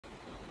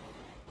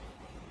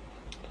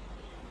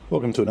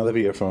Welcome to another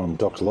video from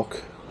Dr. Lock.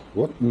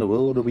 What in the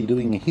world are we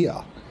doing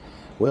here?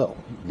 Well,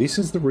 this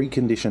is the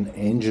reconditioned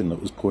engine that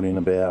was put in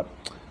about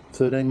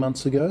 13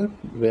 months ago,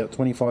 about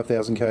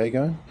 25,000 k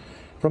ago.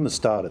 From the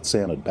start it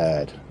sounded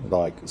bad,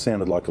 it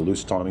sounded like a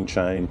loose timing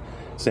chain,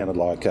 sounded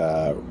like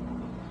a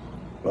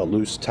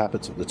loose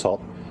tappets at the top,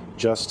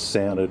 just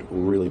sounded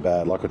really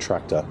bad, like a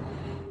tractor.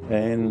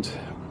 And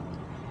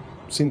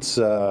since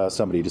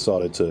somebody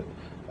decided to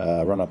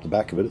run up the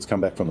back of it, it's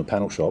come back from the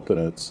panel shop and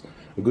it's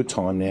a good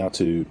time now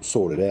to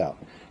sort it out.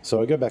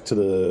 So I go back to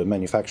the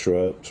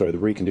manufacturer, sorry, the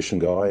recondition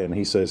guy, and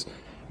he says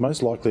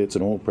most likely it's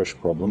an oil pressure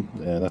problem,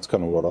 and that's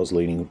kind of what I was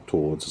leaning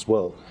towards as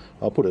well.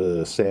 I'll put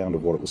a sound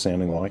of what it was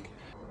sounding like.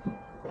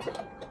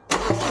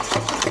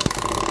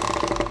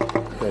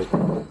 Okay,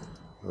 all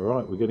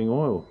right, we're getting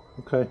oil.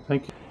 Okay,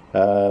 thank you.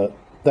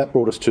 That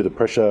brought us to the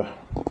pressure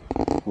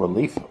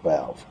relief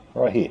valve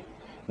right here.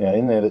 Now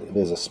in there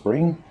there's a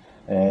spring,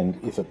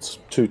 and if it's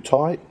too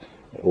tight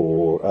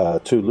or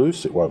too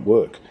loose, it won't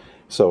work.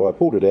 So I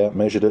pulled it out,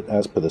 measured it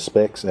as per the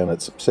specs, and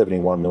it's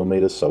 71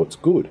 millimeters, so it's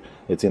good.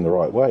 It's in the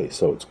right way,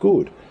 so it's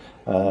good.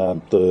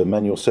 The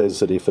manual says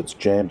that if it's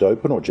jammed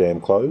open or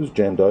jammed closed,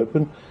 jammed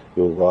open,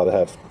 you'll either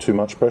have too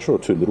much pressure or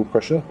too little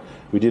pressure.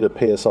 We did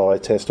a PSI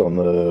test on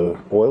the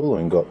oil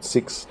and got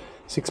 6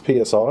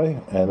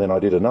 PSI, and then I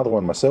did another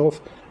one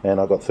myself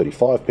and I got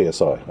 35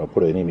 PSI. I'll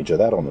put an image of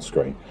that on the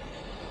screen.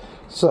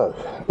 So,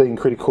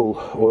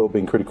 oil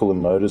being critical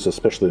in motors,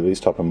 especially these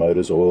type of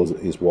motors, oil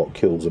is what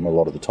kills them a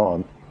lot of the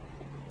time.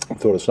 I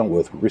thought it's not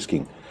worth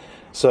risking.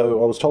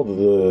 So I was told that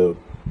the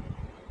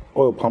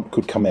oil pump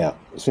could come out.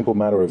 A simple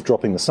matter of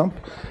dropping the sump,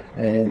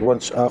 and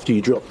after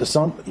you drop the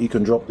sump, you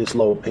can drop this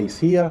lower piece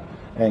here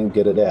and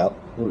get it out,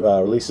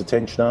 release the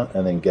tensioner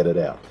and then get it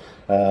out.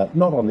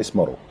 Not on this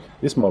model.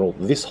 This model,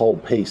 this whole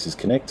piece is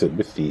connected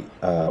with the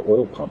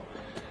oil pump.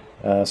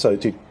 So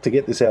to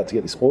get this out, to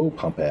get this oil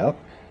pump out,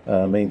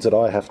 means that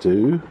I have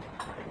to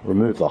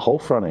remove the whole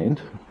front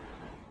end,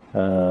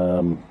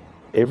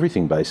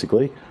 everything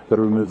basically. Got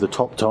to remove the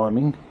top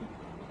timing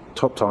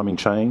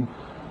chain,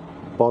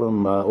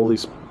 bottom, all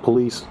these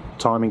pulleys,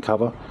 timing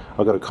cover.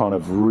 I've got to kind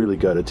of really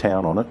go to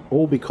town on it,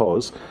 all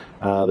because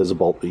there's a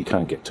bolt that you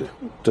can't get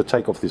to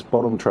take off this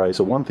bottom tray.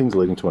 So one thing's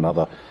leading to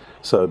another.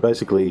 So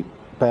basically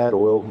bad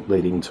oil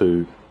leading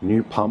to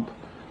new pump.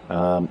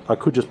 I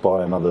could just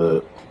buy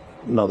another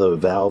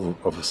valve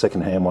of a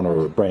second-hand one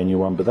or a brand new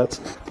one, but that's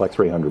like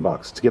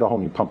 $300. To get a whole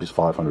new pump is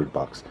 $500.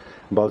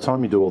 And by the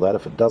time you do all that,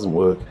 if it doesn't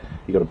work,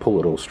 you got to pull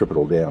it all, strip it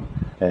all down.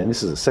 And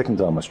this is the second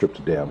time I stripped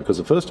it down, because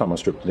the first time I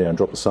stripped it down,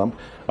 dropped the sump,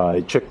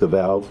 I checked the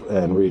valve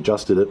and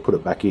readjusted it, put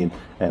it back in,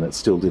 and it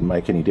still didn't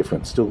make any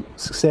difference. Still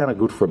sounded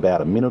good for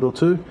about a minute or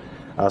two,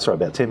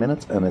 about 10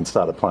 minutes, and then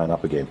started playing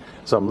up again.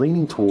 So I'm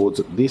leaning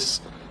towards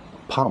this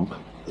pump.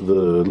 The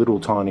little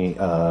tiny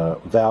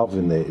valve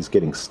in there is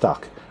getting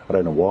stuck. I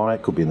don't know why.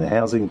 It could be in the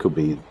housing, could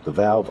be the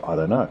valve, I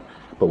don't know.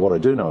 But what I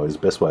do know is the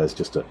best way is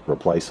just to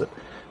replace it.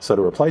 So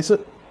to replace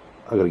it,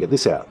 I've got to get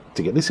this out.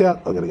 To get this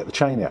out, I've got to get the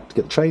chain out. To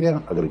get the chain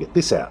out, I've got to get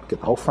this out,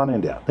 get the whole front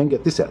end out, then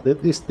get this out,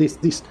 this.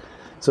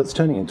 So it's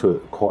turning into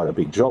quite a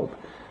big job.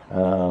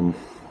 And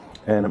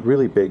it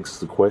really begs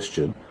the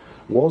question,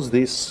 was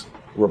this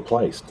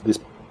replaced? This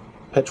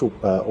petrol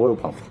oil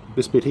pump,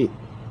 this bit here,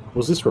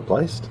 was this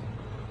replaced?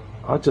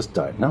 I just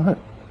don't know.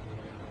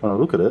 When I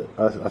look at it,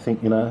 I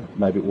think,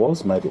 maybe it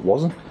was, maybe it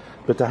wasn't.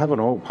 But to have an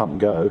oil pump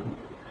go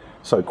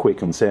so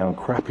quick and sound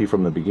crappy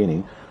from the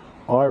beginning,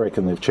 I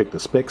reckon they've checked the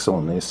specs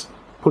on this,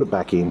 put it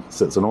back in,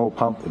 so it's an oil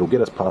pump, it'll get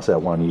us past our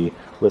 1 year,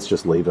 let's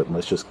just leave it and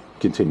let's just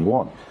continue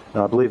on.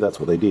 And I believe that's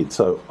what they did.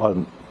 So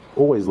I'm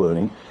always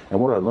learning, and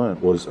what I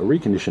learned was a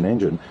reconditioned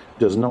engine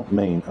does not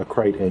mean a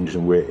crate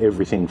engine where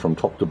everything from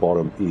top to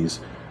bottom is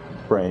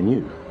brand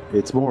new.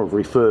 It's more of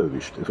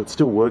refurbished. If it's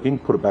still working,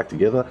 put it back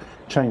together,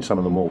 change some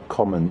of the more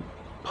common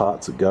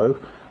parts that go,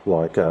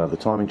 like the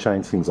timing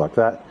chains, things like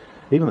that.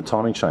 Even the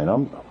timing chain,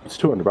 it's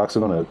 $200.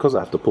 I'm gonna, because I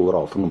have to pull it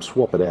off, I'm gonna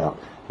swap it out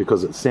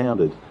because it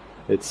sounded,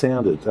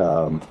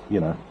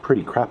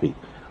 pretty crappy.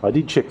 I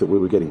did check that we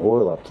were getting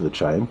oil up to the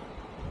chain.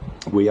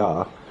 We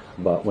are,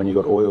 but when you've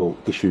got oil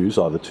issues,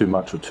 either too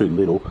much or too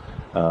little,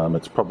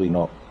 it's probably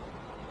not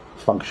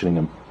functioning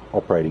and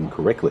operating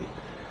correctly.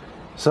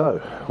 So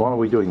why are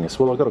we doing this?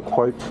 Well, I got a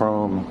quote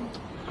from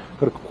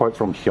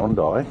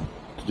Hyundai.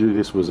 To do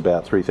this was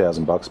about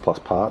 $3,000 plus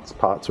parts.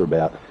 Parts are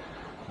about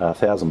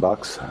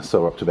 $1,000,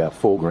 so we're up to about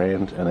 $4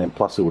 grand, and then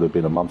plus it would have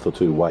been a month or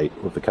two wait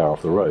with the car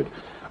off the road.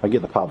 I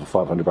get the part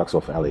for $500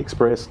 off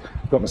AliExpress.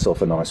 Got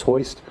myself a nice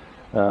hoist,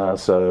 and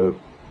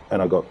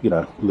I got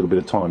a little bit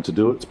of time to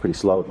do it. It's pretty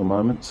slow at the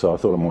moment, so I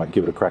thought I might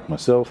give it a crack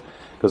myself,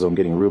 because I'm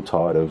getting real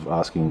tired of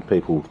asking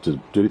people to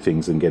do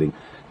things and getting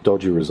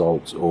dodgy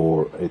results,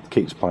 or it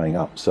keeps playing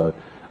up. So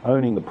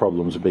owning the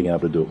problems of being able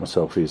to do it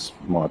myself is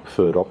my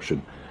preferred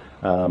option.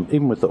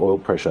 Even with the oil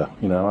pressure,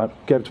 I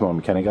gave it to my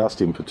mechanic, asked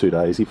him for 2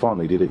 days, he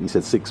finally did it, he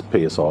said 6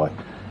 PSI,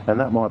 and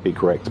that might be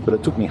correct, but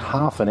it took me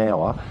half an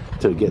hour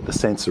to get the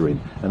sensor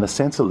in, and the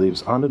sensor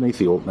lives underneath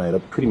the alternator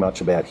pretty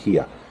much about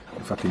here.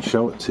 If I can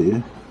show it to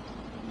you,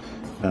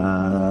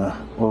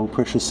 Oil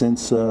pressure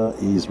sensor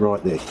is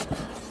right there,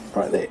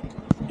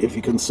 if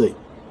you can see,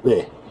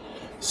 there.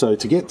 So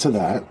to get to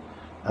that,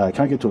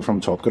 can't get to it from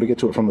the top, got to get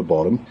to it from the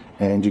bottom,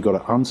 and you've got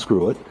to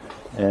unscrew it,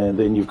 and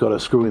then you've got to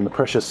screw in the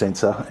pressure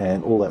sensor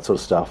and all that sort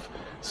of stuff.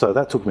 So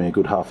that took me a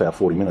good half hour,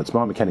 40 minutes.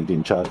 My mechanic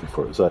didn't charge me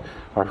for it, so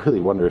I really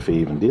wonder if he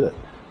even did it,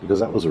 because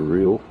that was a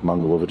real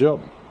mongrel of a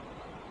job.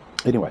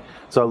 Anyway,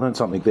 so I learned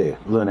something there.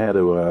 Learn how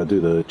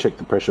to check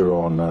the pressure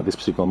on this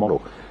particular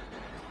model.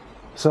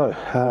 So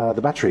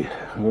the battery,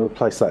 we'll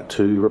replace that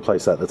too.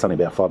 That's only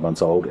about 5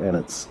 months old, and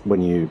it's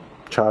when you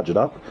charge it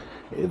up,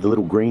 the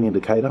little green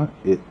indicator,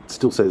 it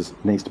still says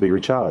it needs to be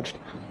recharged.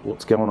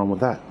 What's going on with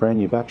that? Brand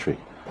new battery,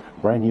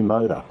 brand new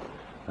motor.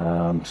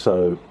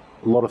 So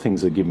a lot of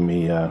things are giving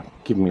me a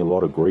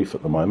lot of grief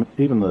at the moment.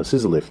 Even the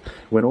scissor lift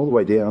went all the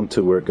way down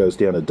to where it goes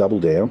down to double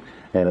down,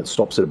 and it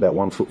stops at about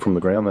 1 foot from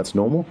the ground. That's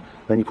normal.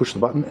 Then you push the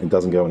button, it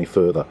doesn't go any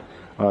further.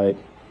 I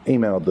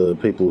emailed the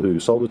people who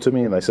sold it to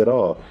me, and they said,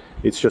 oh,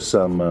 it's just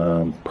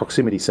some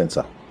proximity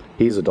sensor.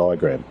 Here's a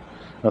diagram.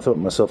 I thought to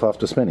myself,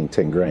 after spending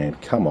 10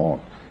 grand, come on.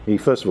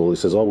 First of all, he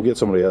says, oh, we'll get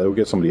somebody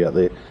out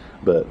there,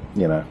 but,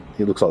 you know,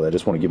 it looks like they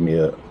just want to give me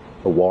a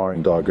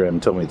wiring diagram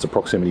and tell me it's a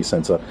proximity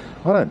sensor.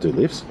 I don't do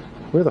lifts.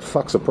 Where the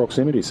fuck's a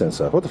proximity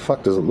sensor? What the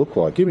fuck does it look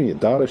like? Give me a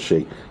data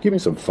sheet. Give me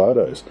some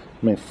photos.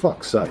 I mean,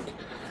 fuck's sake.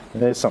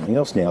 And there's something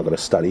else now I've got to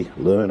study,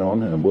 learn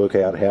on, and work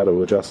out how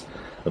to adjust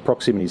a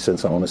proximity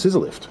sensor on a scissor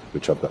lift,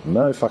 which I've got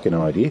no fucking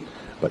idea.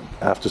 But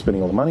after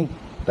spending all the money,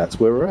 that's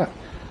where we're at.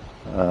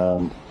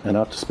 And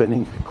after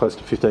spending close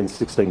to 15,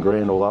 16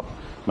 grand all up,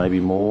 maybe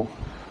more,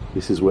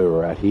 this is where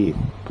we're at here.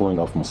 Pulling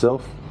off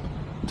myself,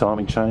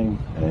 timing chain,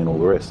 and all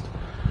the rest.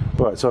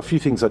 Right, so a few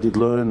things I did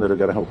learn that are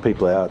going to help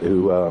people out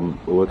who are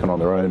working on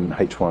their own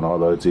H1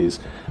 iLoads is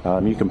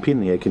you can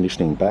pin the air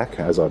conditioning back,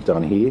 as I've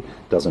done here.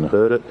 Doesn't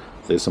hurt it.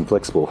 There's some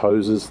flexible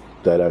hoses.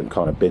 They don't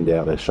kind of bend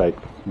out their shape,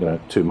 you know,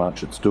 too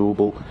much. It's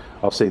doable.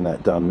 I've seen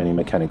that done. Many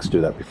mechanics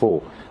do that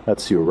before.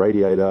 That's your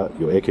radiator,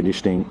 your air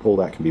conditioning, all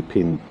that can be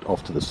pinned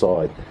off to the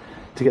side.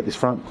 To get this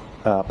front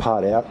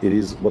part out, it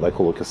is what they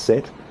call a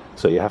cassette.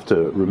 So you have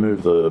to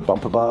remove the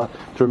bumper bar.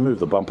 To remove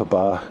the bumper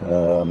bar,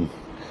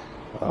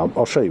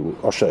 I'll show you.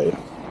 Well,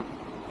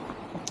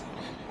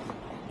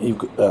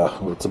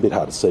 it's a bit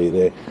hard to see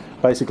there.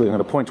 Basically, I'm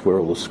going to point to where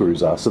all the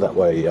screws are, so that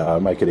way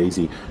make it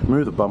easy.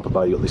 Remove the bumper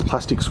bar. You've got these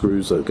plastic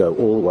screws that go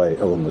all the way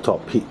along the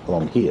top,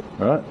 along here,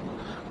 all right?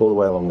 All the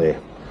way along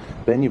there.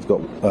 Then you've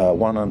got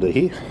one under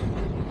here,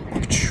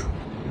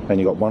 and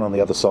you've got one on the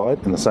other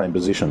side in the same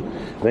position.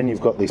 Then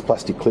you've got these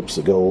plastic clips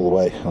that go all the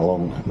way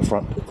along the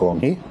front,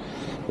 along here.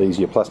 These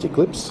are your plastic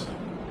clips.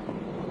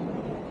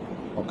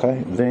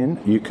 Okay, then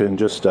you can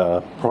just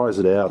prise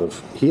it out of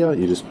here.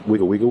 You just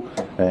wiggle,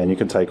 and you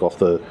can take off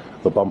the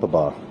bumper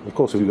bar. Of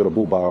course, if you've got a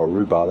bull bar or a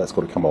roo bar, that's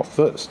got to come off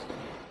first.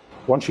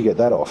 Once you get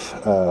that off,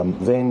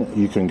 then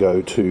you can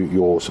go to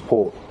your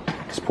support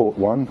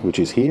 1, which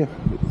is here.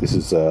 This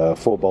is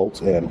 4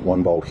 bolts and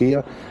 1 bolt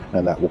here,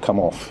 and that will come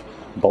off.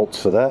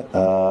 Bolts for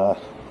that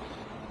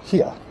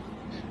here,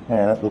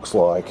 and it looks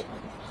like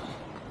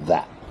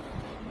that.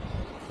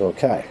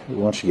 Okay,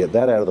 once you get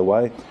that out of the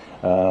way,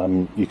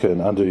 you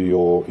can undo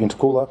your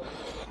intercooler.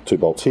 2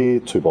 bolts here,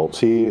 2 bolts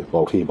here,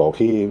 bolt here,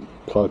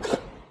 plug,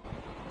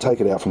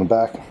 take it out from the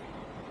back.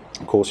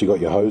 Of course, you got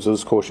your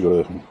hoses. Of course,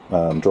 you got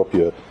to drop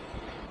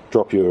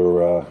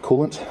your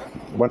coolant.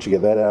 Once you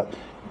get that out,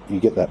 you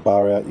get that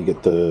bar out. You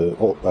get the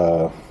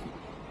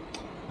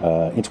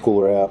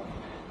intercooler out.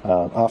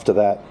 After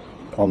that,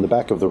 on the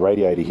back of the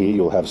radiator here,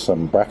 you'll have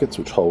some brackets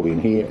which hold in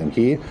here and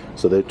here.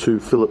 So they're 2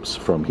 Phillips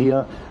from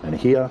here and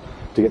here.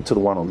 To get to the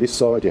one on this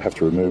side, you have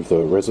to remove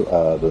the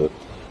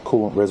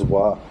coolant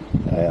reservoir.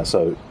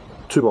 So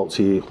 2 bolts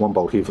here, 1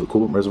 bolt here for the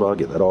coolant reservoir,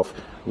 get that off.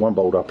 1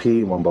 bolt up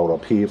here, 1 bolt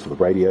up here for the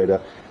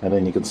radiator, and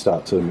then you can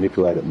start to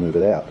manipulate it and move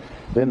it out.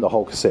 Then the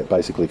whole cassette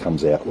basically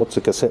comes out. What's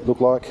the cassette look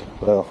like?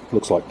 Well, it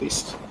looks like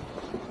this.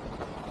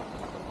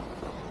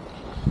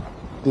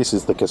 This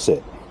is the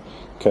cassette.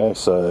 Okay,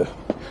 so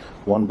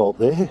 1 bolt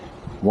there,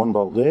 1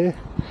 bolt there,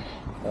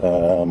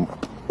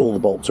 all the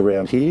bolts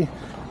around here,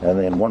 and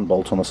then 1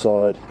 bolt on the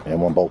side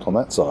and 1 bolt on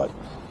that side.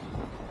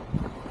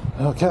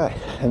 Okay,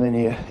 and then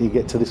you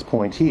get to this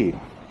point here.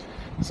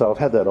 So I've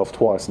had that off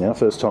twice now.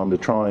 First time to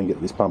try and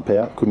get this pump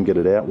out, couldn't get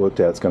it out, worked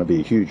out it's going to be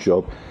a huge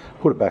job.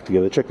 Put it back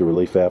together, check the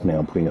relief valve. Now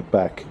I'm putting it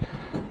back.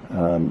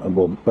 And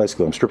well,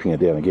 basically I'm stripping it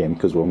down again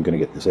because I'm going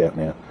to get this out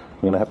now.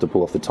 I'm going to have to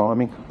pull off the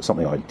timing,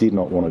 something I did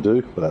not want to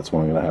do, but that's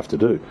what I'm going to have to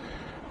do.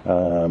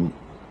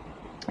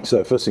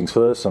 So first things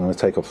first, I'm going to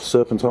take off the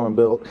serpentine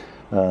belt,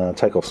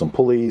 take off some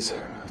pulleys,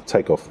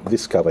 take off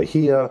this cover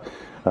here,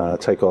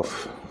 take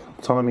off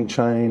timing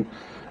chain,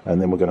 and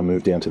then we're going to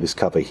move down to this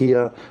cover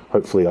here.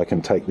 Hopefully I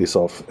can take this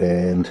off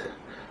and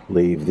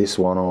leave this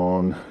one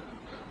on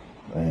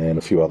and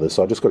a few others.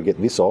 So I just got to get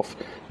this off,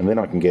 and then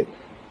I can get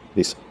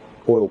this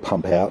oil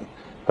pump out.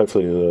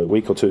 Hopefully in a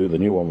week or two the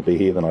new one will be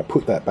here. Then I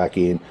put that back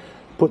in,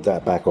 put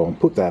that back on,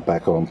 put that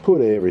back on,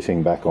 put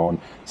everything back on,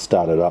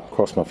 start it up,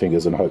 cross my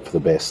fingers and hope for the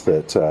best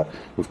that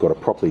we've got a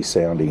properly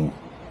sounding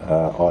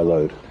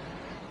iLoad.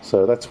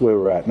 So that's where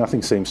we're at.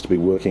 Nothing seems to be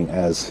working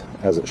as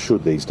it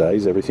should these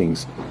days.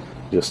 Everything's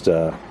just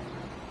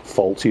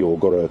faulty or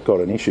got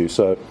an issue.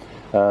 So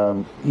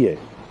yeah,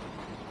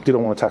 did I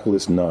want to tackle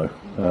this? No.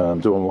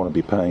 Do I want to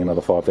be paying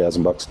another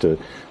 $5,000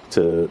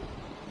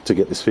 to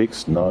get this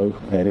fixed? No.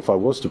 And if I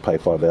was to pay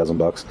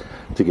 $5,000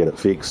 to get it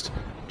fixed,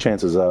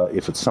 chances are,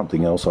 if it's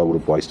something else, I would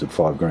have wasted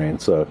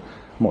 $5,000. So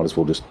might as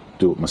well just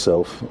do it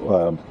myself.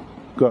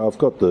 I've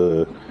got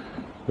the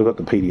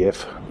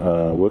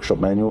PDF workshop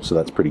manual, so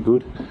that's pretty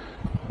good.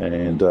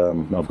 And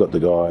I've got the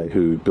guy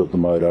who built the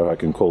motor. I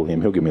can call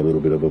him. He'll give me a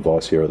little bit of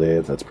advice here or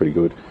there. That's pretty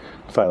good.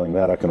 Failing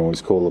that, I can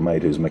always call a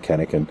mate who's a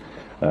mechanic and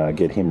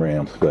get him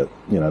round. But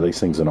you know, these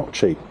things are not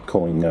cheap.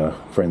 Calling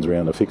friends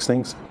around to fix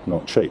things,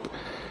 not cheap,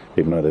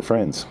 even though they're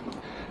friends.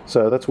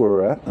 So that's where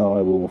we're at.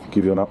 I will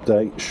give you an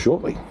update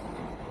shortly.